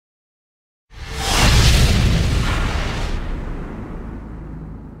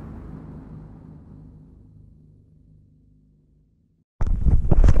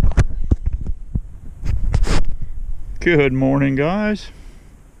Good morning, guys.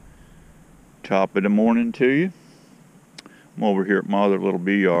 Top of the morning to you. I'm over here at my other little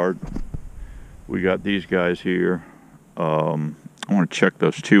bee yard. We got these guys here. I want to check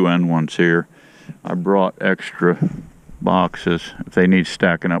those two end ones here. I brought extra boxes. If they need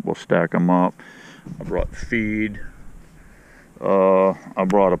stacking up, we'll stack them up. I brought feed. I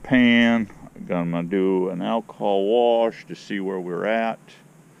brought a pan. I'm gonna do an alcohol wash to see where we're at.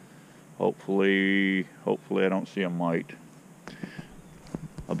 Hopefully I don't see a mite.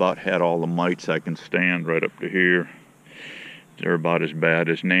 About had all the mites I can stand right up to here. They're about as bad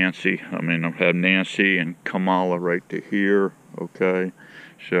as Nancy. I mean, I've had Nancy and Kamala right to here. Okay,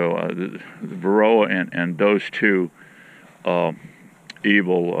 so the Varroa and those two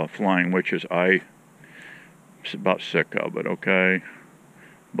evil flying witches, I'm about sick of it. Okay,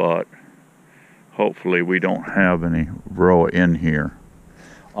 but hopefully we don't have any Varroa in here.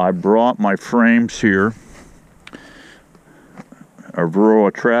 I brought my frames here, our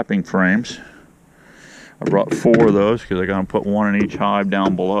Varroa trapping frames. I brought 4 of those because I got to put one in each hive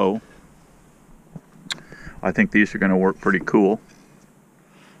down below. I think these are going to work pretty cool.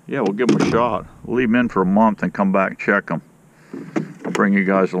 Yeah, we'll give them a shot. We'll leave them in for a month and come back and check them. I'll bring you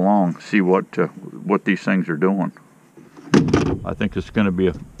guys along, see what these things are doing. I think it's going to be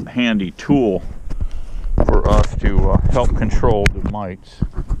a handy tool for us to help control the mites.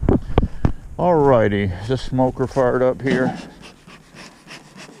 Alrighty, is this smoker fired up here?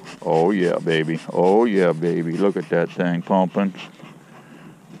 Oh yeah, baby. Oh yeah, baby. Look at that thing pumping.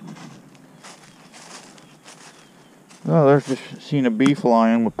 Oh, there's just seen a bee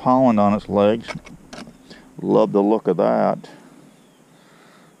flying with pollen on its legs. Love the look of that.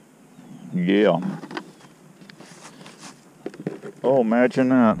 Yeah. Oh, imagine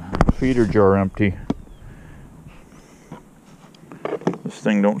that. Feeder jar empty. This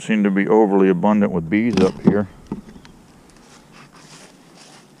thing don't seem to be overly abundant with bees up here.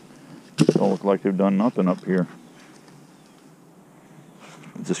 Don't look like they've done nothing up here.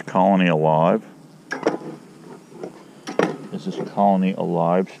 Is this colony alive? Is this colony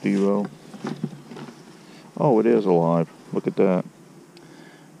alive, Steve-O? Oh, it is alive. Look at that.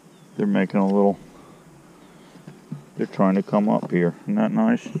 They're making a little... They're trying to come up here. Isn't that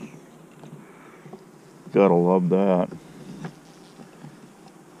nice? Gotta love that.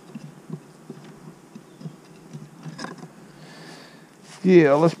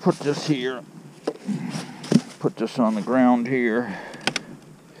 Yeah, let's put this here. Put this on the ground here.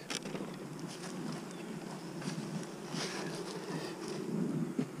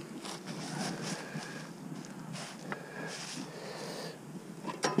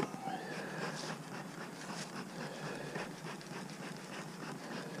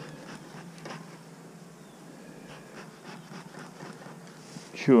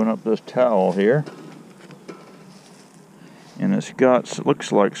 Chewing up this towel here. And it's got,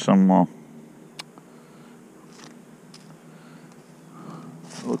 looks like some,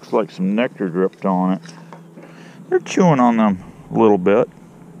 nectar dripped on it. They're chewing on them a little bit.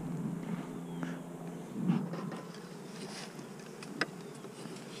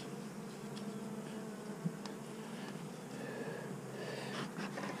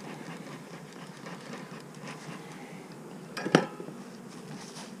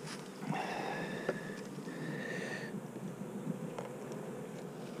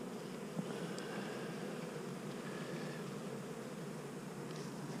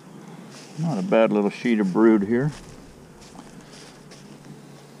 Not a bad little sheet of brood here.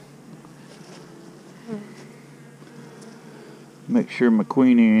 Make sure my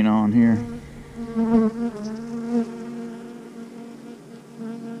queenie ain't on here.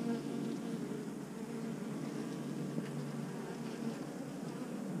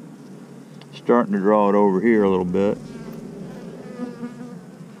 Starting to draw it over here a little bit.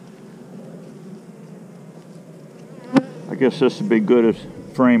 I guess this would be good as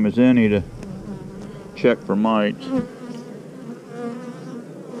frame as any to check for mites.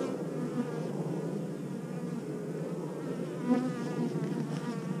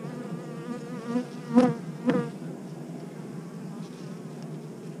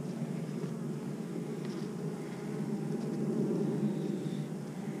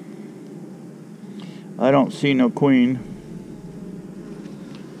 I don't see no queen.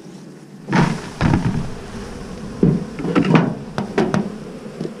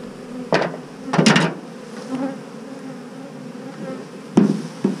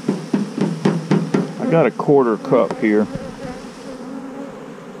 Got a 1/4 cup here.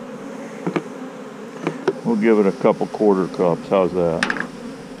 We'll give it a couple 1/4 cups. How's that?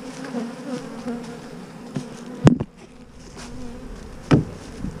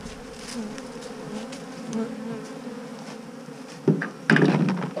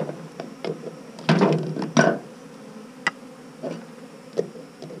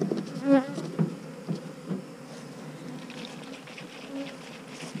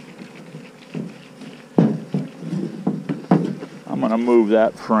 move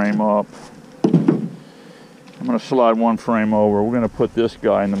that frame up. I'm going to slide one frame over. We're going to put this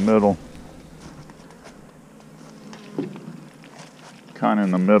guy in the middle. Kind of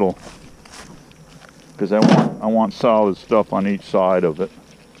in the middle. Because I want solid stuff on each side of it.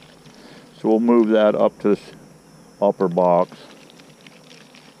 So we'll move that up to this upper box.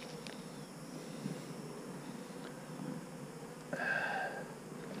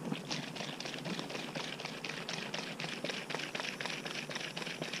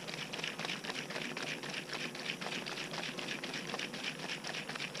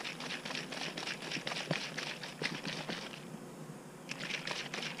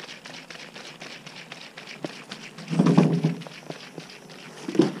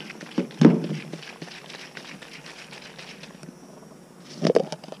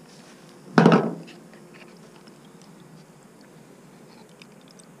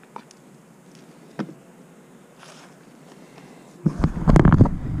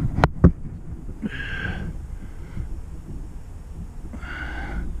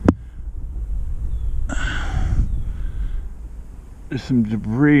 There's some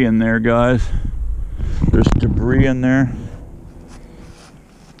debris in there, guys. There's debris in there.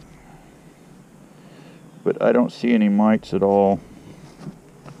 But I don't see any mites at all.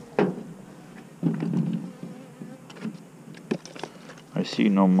 I see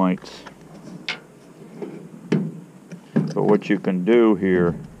no mites. But what you can do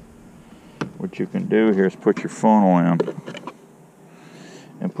here is put your funnel in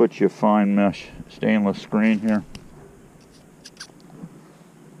and put your fine mesh stainless screen here.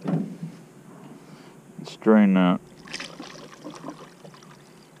 Strain that.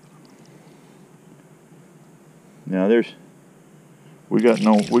 Now we got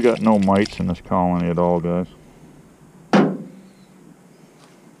no mites in this colony at all, guys.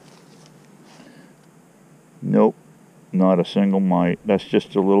 Nope, not a single mite. That's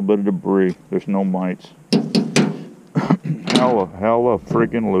just a little bit of debris. There's no mites. Hallelujah,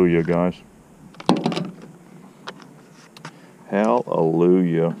 friggin' guys.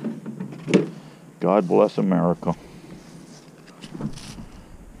 Hallelujah. God bless America.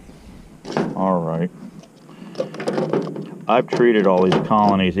 All right. I've treated all these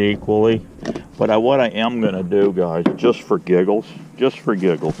colonies equally, but what I am going to do, guys, just for giggles,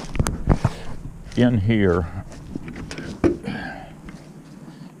 in here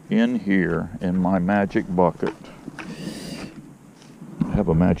in my magic bucket, I have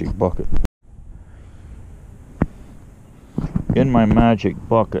a magic bucket. In my magic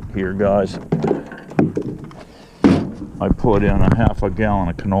bucket here, guys, I put in a half a gallon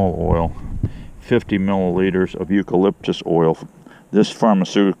of canola oil, 50 milliliters of eucalyptus oil, this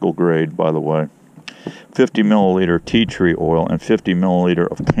pharmaceutical grade, by the way, 50 milliliter tea tree oil, and 50 milliliter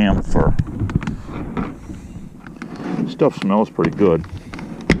of camphor. Stuff smells pretty good.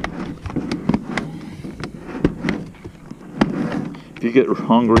 If you get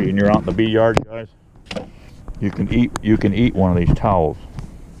hungry and you're out in the bee yard, guys, you can eat one of these towels.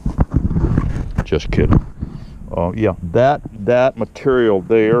 Just kidding. Yeah, that material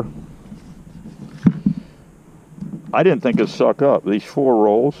there, I didn't think it'd suck up. These 4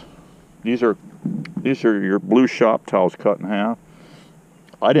 rolls, these are your blue shop towels cut in half.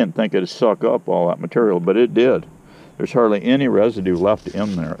 I didn't think it'd suck up all that material, but it did. There's hardly any residue left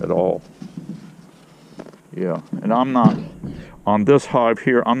in there at all. Yeah, and I'm not, on this hive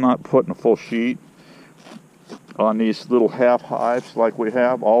here, I'm not putting a full sheet on these little half hives like we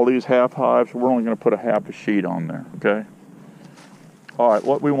have. All these half hives, we're only going to put a half a sheet on there, okay? All right,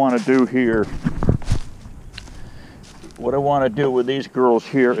 what we want to do here, what I want to do with these girls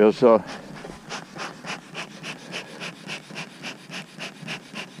here is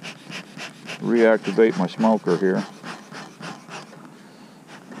reactivate my smoker here.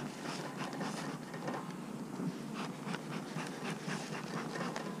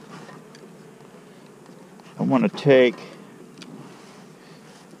 I want to take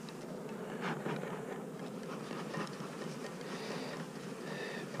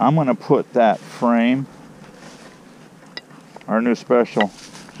I'm going to put that frame, our new special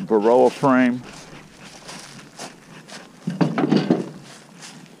Varroa frame,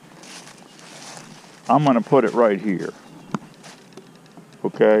 I'm going to put it right here,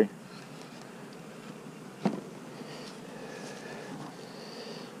 okay?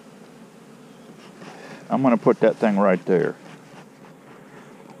 I'm going to put that thing right there.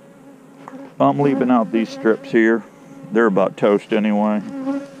 I'm leaving out these strips here. They're about toast anyway.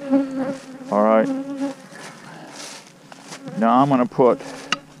 All right. Now I'm going to put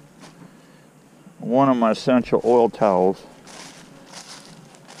one of my essential oil towels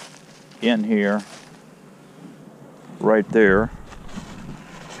in here, right there.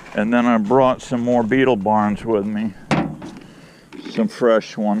 And then I brought some more beetle barns with me. Some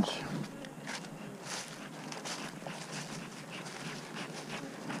fresh ones.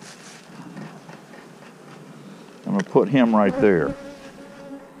 I'm gonna put him right there.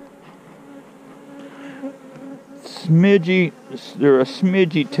 Smidgy, they're a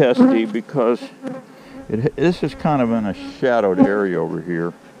smidgy testy because this is kind of in a shadowed area over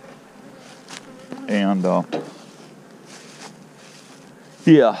here. And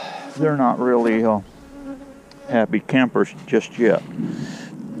yeah, they're not really happy campers just yet.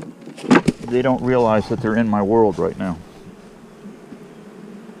 They don't realize that they're in my world right now.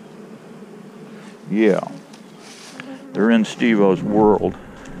 Yeah, they're in Steve-O's world.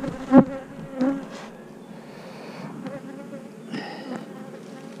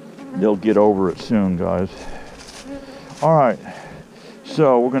 They'll get over it soon, guys. All right,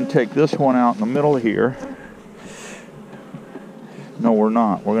 so we're going to take this one out in the middle here. No, we're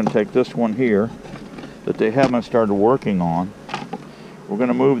not. We're going to take this one here that they haven't started working on. We're going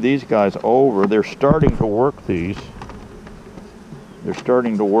to move these guys over. They're starting to work these. They're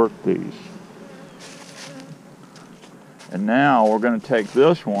starting to work these. And now we're going to take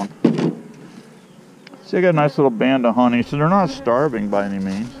this one. See, I got a nice little band of honey, so they're not starving by any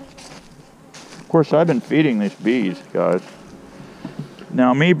means. Of course, I've been feeding these bees, guys.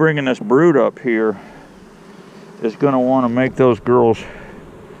 Now, me bringing this brood up here is going to want to make those girls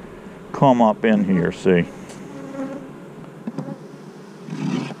come up in here, see.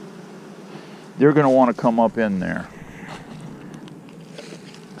 They're going to want to come up in there.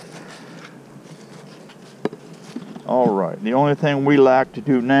 All right, the only thing we lack to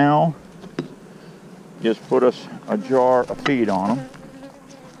do now is put us a jar of feed on them.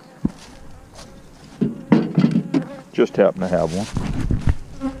 Just happen to have one.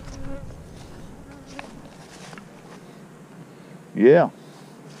 Yeah.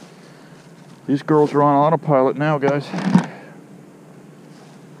 These girls are on autopilot now, guys.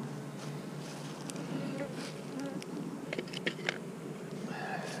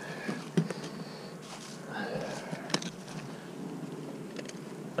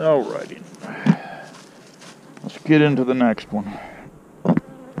 Alrighty. Let's get into the next one.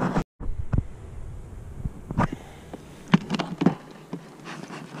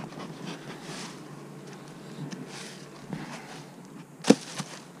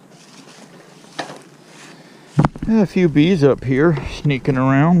 A few bees up here sneaking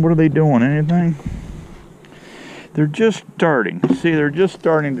around. What are they doing? Anything? They're just starting. See, they're just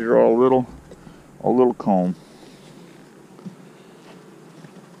starting to draw a little comb.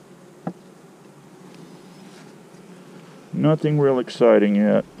 Nothing real exciting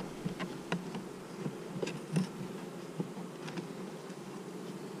yet.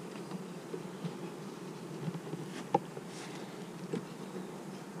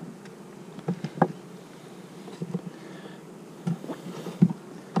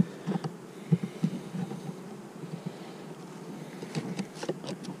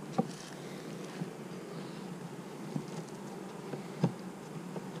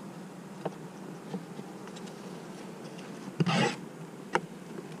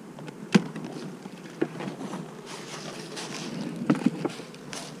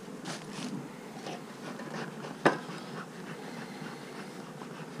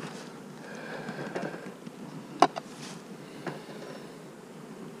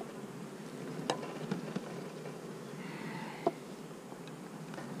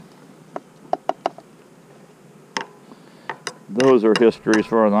 Those are history as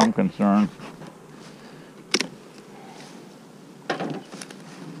far as I'm concerned.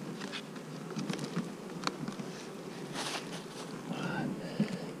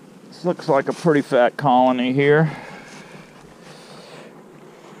 This looks like a pretty fat colony here.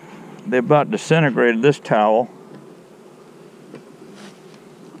 They about disintegrated this towel.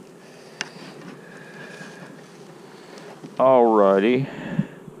 Alrighty.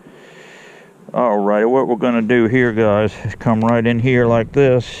 Alright, what we're going to do here, guys, is come right in here like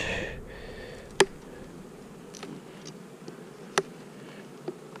this.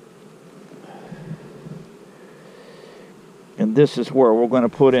 And this is where we're going to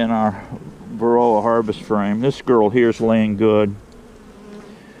put in our Varroa harvest frame. This girl here's laying good.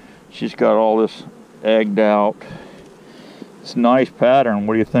 She's got all this egged out. It's a nice pattern.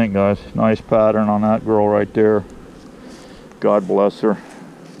 What do you think, guys? Nice pattern on that girl right there. God bless her.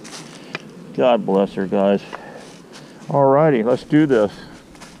 God bless her, guys. Alrighty, let's do this.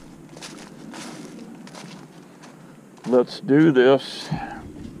 Let's do this.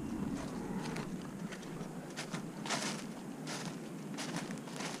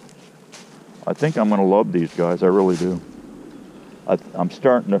 I think I'm going to love these guys. I really do. I'm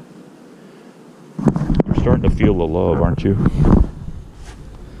starting to feel the love, aren't you?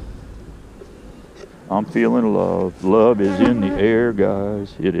 I'm feeling love. Love is in the air,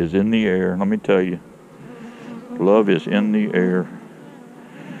 guys. It is in the air. Let me tell you. Love is in the air.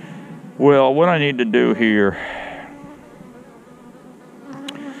 Well, what I need to do here,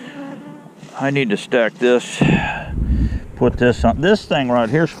 I need to stack this, put this on. This thing right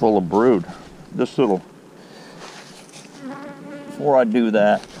here is full of brood. This little, before I do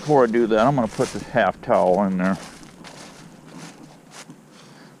that, I'm going to put this half towel in there.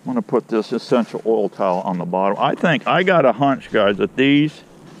 I'm going to put this essential oil towel on the bottom. I think, I got a hunch, guys, that these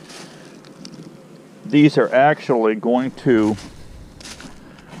are actually going to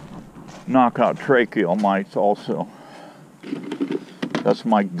knock out tracheal mites also. That's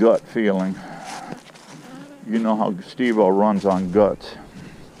my gut feeling. You know how Steve-O runs on guts.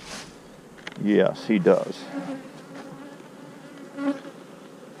 Yes, he does.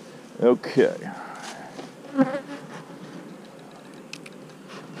 Okay.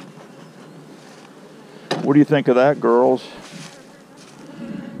 What do you think of that, girls?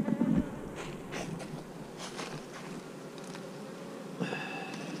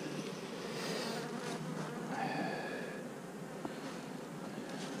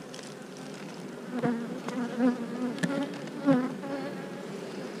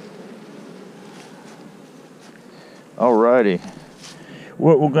 Alrighty.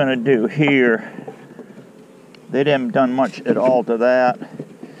 What we're going to do here, they didn't done much at all to that.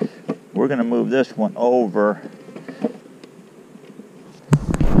 We're going to move this one over.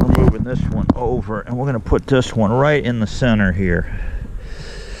 We're moving this one over, and we're going to put this one right in the center here.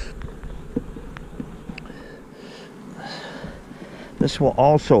 This will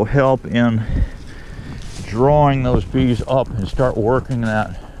also help in drawing those bees up and start working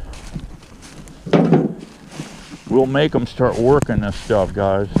that. We'll make them start working this stuff,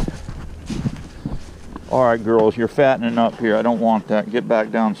 guys. All right, girls, you're fattening up here. I don't want that. Get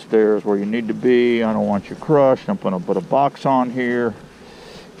back downstairs where you need to be. I don't want you crushed. I'm going to put a box on here.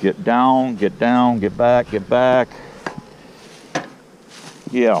 Get down, get back, get back.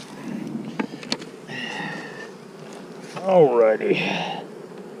 Yeah. Alrighty.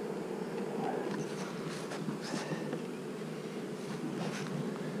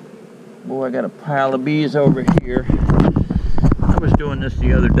 Boy, I got a pile of bees over here. I was doing this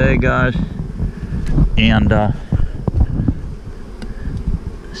the other day, guys, and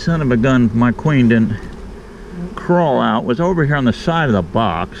son of a gun, my queen didn't crawl out. Was over here on the side of the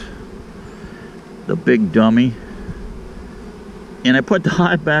box, the big dummy, and I put the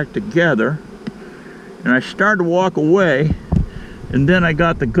hive back together, and I started to walk away, and then I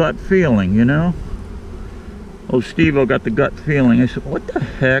got the gut feeling, you know. Oh, Steve-O got the gut feeling. I said, what the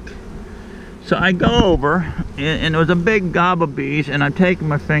heck? So I go over, and there was a big gob of bees, and I'm taking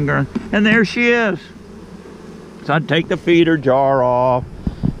my finger, and there she is. So I take the feeder jar off,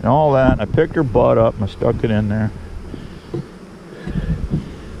 and all that, and I picked her butt up, and I stuck it in there.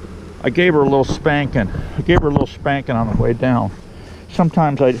 I gave her a little spanking. I gave her a little spanking on the way down.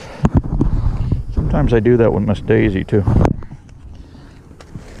 Sometimes I do that with Miss Daisy, too.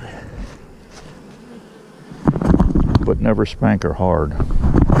 But never spank her hard.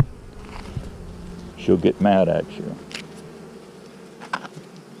 She'll get mad at you.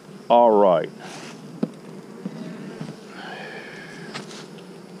 All right.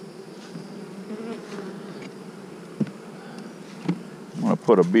 I'm going to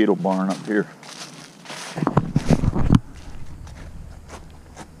put a beetle barn up here.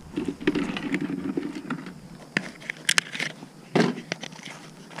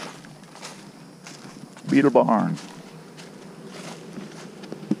 Beetle barn.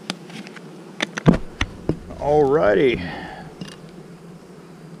 Alrighty,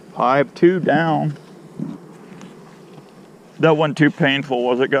 hive 2 down. That wasn't too painful,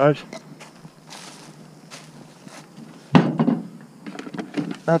 was it, guys?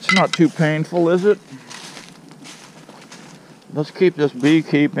 That's not too painful, is it? Let's keep this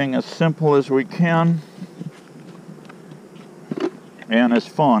beekeeping as simple as we can and as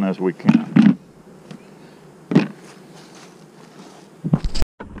fun as we can.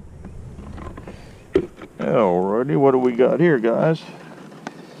 Alrighty, what do we got here, guys?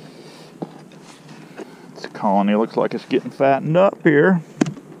 This colony looks like it's getting fattened up here.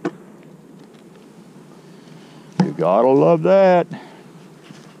 You gotta love that.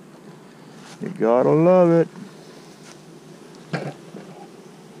 You gotta love it.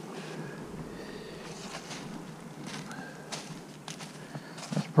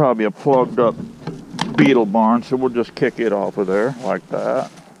 That's probably a plugged up beetle barn, so we'll just kick it off of there like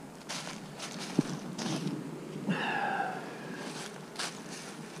that.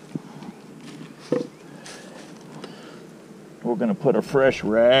 We're going to put a fresh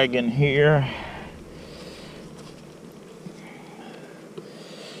rag in here.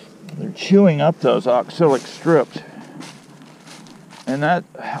 They're chewing up those oxalic strips. And that,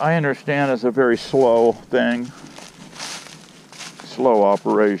 I understand, is a very slow thing. Slow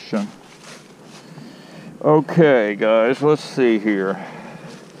operation. Okay, guys, let's see here.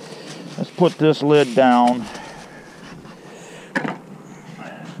 Let's put this lid down.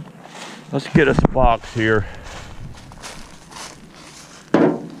 Let's get us a box here.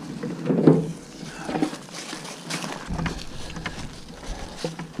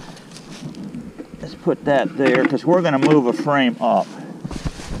 Let's put that there, because we're going to move a frame up.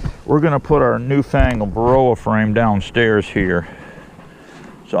 We're going to put our newfangled Varroa frame downstairs here.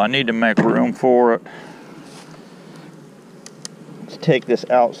 So I need to make room for it. Let's take this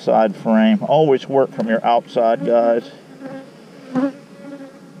outside frame. Always work from your outside, guys. And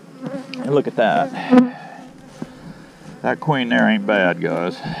look at that. That queen there ain't bad,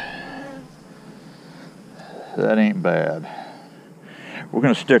 guys. That ain't bad. We're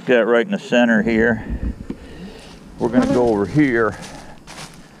going to stick that right in the center here. We're going to go over here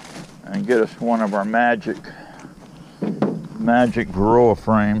and get us one of our magic Varroa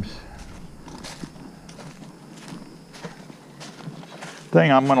frames.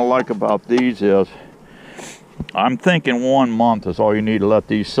 Thing I'm going to like about these is, I'm thinking 1 month is all you need to let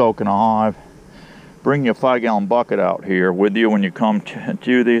these soak in a hive. Bring your 5-gallon bucket out here with you when you come to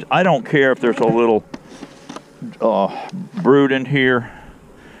do these. I don't care if there's a little brood in here.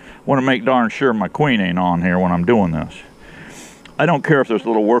 I want to make darn sure my queen ain't on here when I'm doing this. I don't care if there's a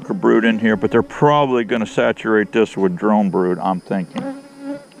little worker brood in here, but they're probably going to saturate this with drone brood, I'm thinking.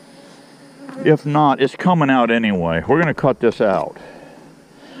 If not, it's coming out anyway. We're going to cut this out.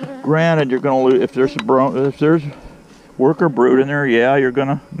 Granted, you're going to lose, if there's worker brood in there, yeah, you're going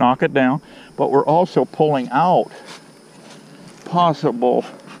to knock it down. But we're also pulling out possible,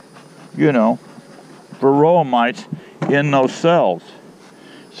 you know, Varroa mites in those cells.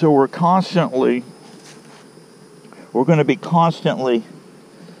 So we're going to be constantly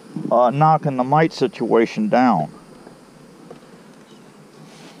knocking the mite situation down.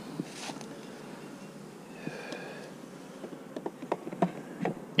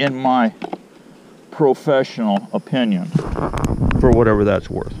 In my professional opinion, for whatever that's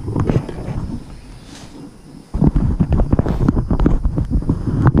worth.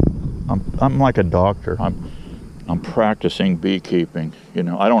 I'm like a doctor. I'm practicing beekeeping. You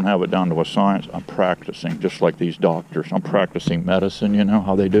know, I don't have it down to a science. I'm practicing, just like these doctors. I'm practicing medicine. You know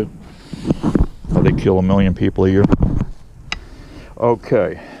how they do? How they kill 1 million people a year.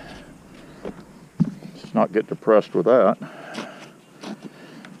 Okay. Let's not get depressed with that.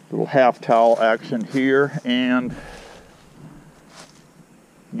 Little half towel action here, and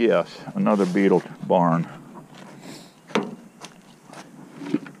yes, another beetle barn.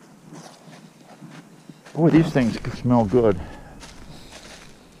 Boy, these things smell good.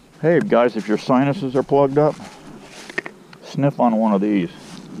 Hey guys, if your sinuses are plugged up, sniff on one of these.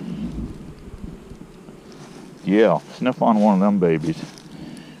 Yeah, sniff on one of them babies.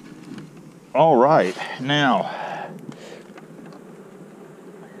 All right, now,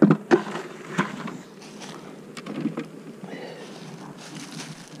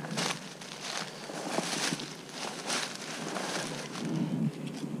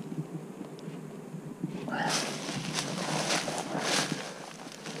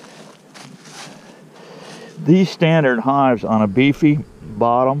 these standard hives on a beefy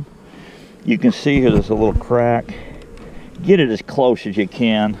bottom, you can see here there's a little crack. Get it as close as you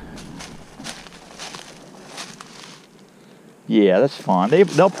can. Yeah, that's fine.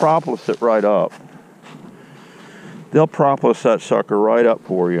 They'll propolis it right up. They'll propolis that sucker right up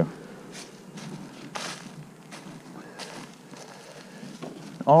for you.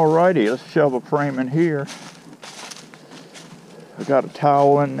 Alrighty, let's shove a frame in here. I got a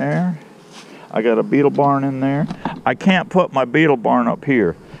towel in there. I got a beetle barn in there. I can't put my beetle barn up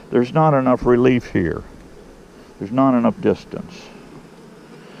here. There's not enough relief here. There's not enough distance.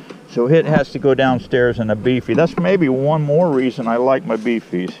 So it has to go downstairs in a beefy. That's maybe one more reason I like my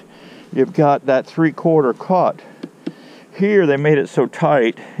beefies. You've got that 3/4 cut. Here they made it so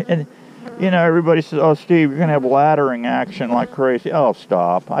tight. And you know, everybody says, oh Steve, you're gonna have laddering action like crazy. Oh,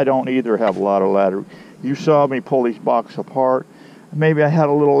 stop. I don't either have a lot of ladder. You saw me pull these boxes apart. Maybe I had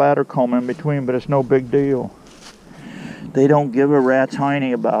a little ladder comb in between, but it's no big deal. They don't give a rat's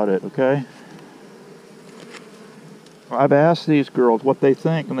hiney about it, okay? I've asked these girls what they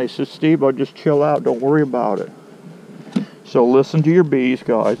think, and they said, Steve, I'll just chill out, don't worry about it. So listen to your bees,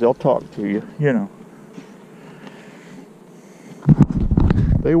 guys. They'll talk to you, you know.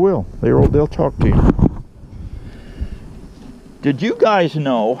 They will. They'll talk to you. Did you guys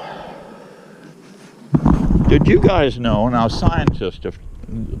know, now scientists have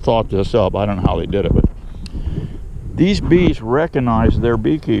thought this up, I don't know how they did it, but these bees recognize their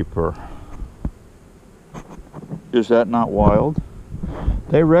beekeeper. Is that not wild?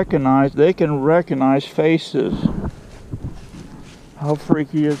 They can recognize faces. How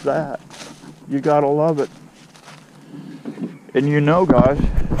freaky is that? You gotta love it. And you know guys,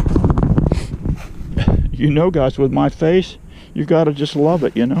 with my face, you gotta just love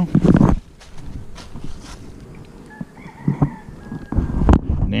it, you know?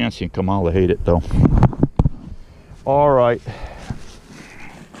 Nancy and Kamala hate it though. All right.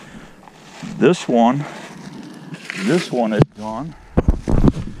 This one is gone.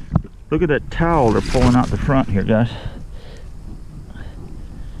 Look at that towel they're pulling out the front here, guys.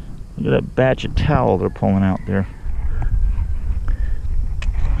 Look at that batch of towel they're pulling out there.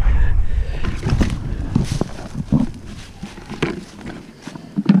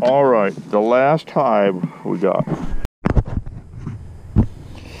 All right, the last hive we got.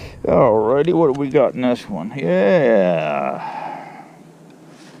 Alrighty, what do we got in this one? Yeah.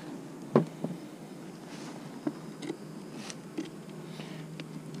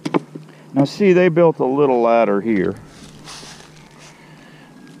 Now see, they built a little ladder here.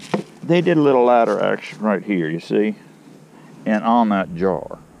 They did a little ladder action right here, you see? And on that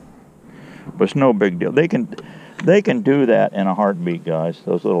jar. But it's no big deal. They can do that in a heartbeat, guys,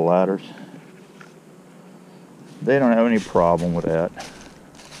 those little ladders. They don't have any problem with that.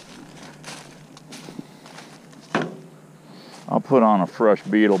 I'll put on a fresh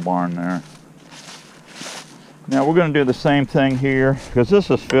beetle barn there. Now we're going to do the same thing here, because this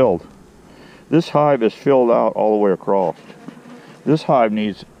is filled. This hive is filled out all the way across. This hive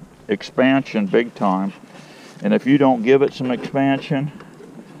needs expansion big time. And if you don't give it some expansion,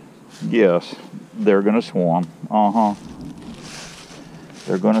 yes, they're going to swarm.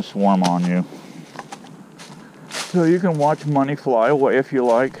 They're going to swarm on you. So you can watch money fly away if you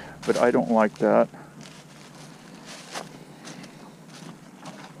like, but I don't like that.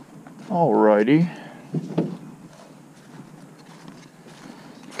 Alrighty.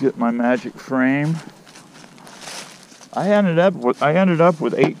 Get my magic frame. I ended up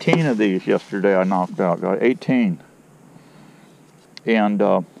with 18 of these yesterday. I knocked out, got 18. And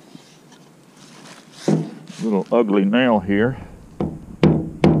little ugly nail here.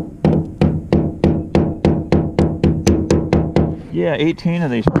 Yeah, 18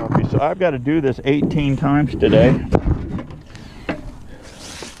 of these puppies. So I've got to do this 18 times today.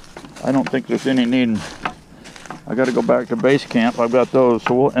 I don't think there's any need. I got to go back to base camp. I've got those,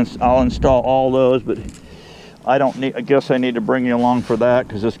 so I'll install all those. But I don't need. I guess I need to bring you along for that,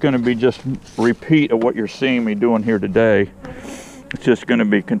 because it's going to be just repeat of what you're seeing me doing here today. It's just going to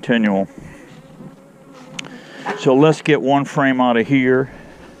be continual. So let's get one frame out of here.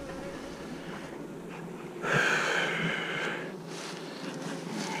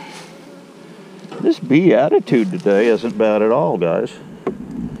 This bee attitude today isn't bad at all, guys.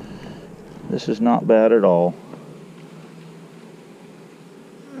 This is not bad at all.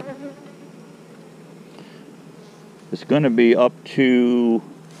 It's going to be up to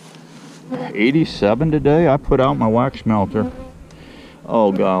 87 today. I put out my wax melter.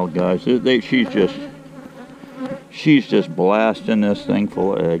 Oh God, guys, she's just blasting this thing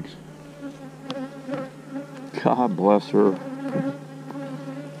full of eggs. God bless her.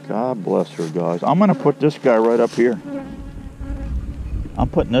 God bless her, guys. I'm going to put this guy right up here. I'm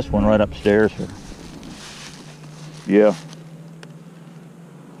putting this one right upstairs here. Yeah.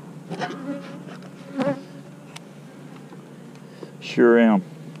 Sure am.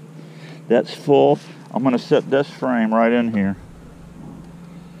 That's full. I'm going to set this frame right in here.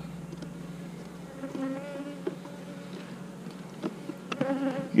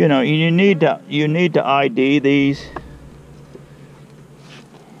 You know, you need to ID these.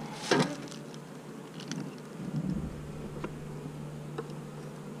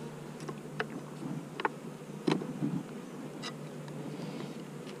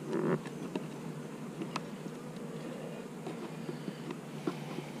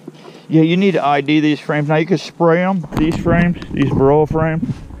 Yeah, you need to ID these frames. Now you can spray them, these frames, these Varroa frames.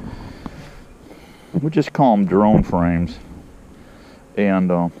 We'll just call them drone frames.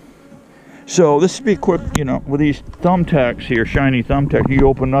 And so this would be quick, you know, with these thumbtacks here, shiny thumbtacks, you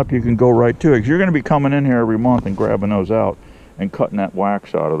open up, you can go right to it. Because you're going to be coming in here every month and grabbing those out and cutting that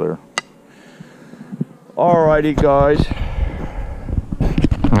wax out of there. Alrighty, guys.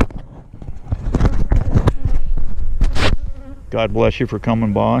 God bless you for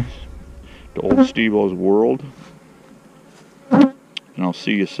coming by to Old Steve-O's World. And I'll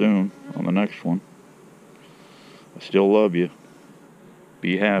see you soon on the next one. I still love you.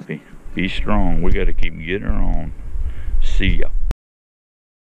 Be happy. Be strong. We got to keep getting her on. See ya.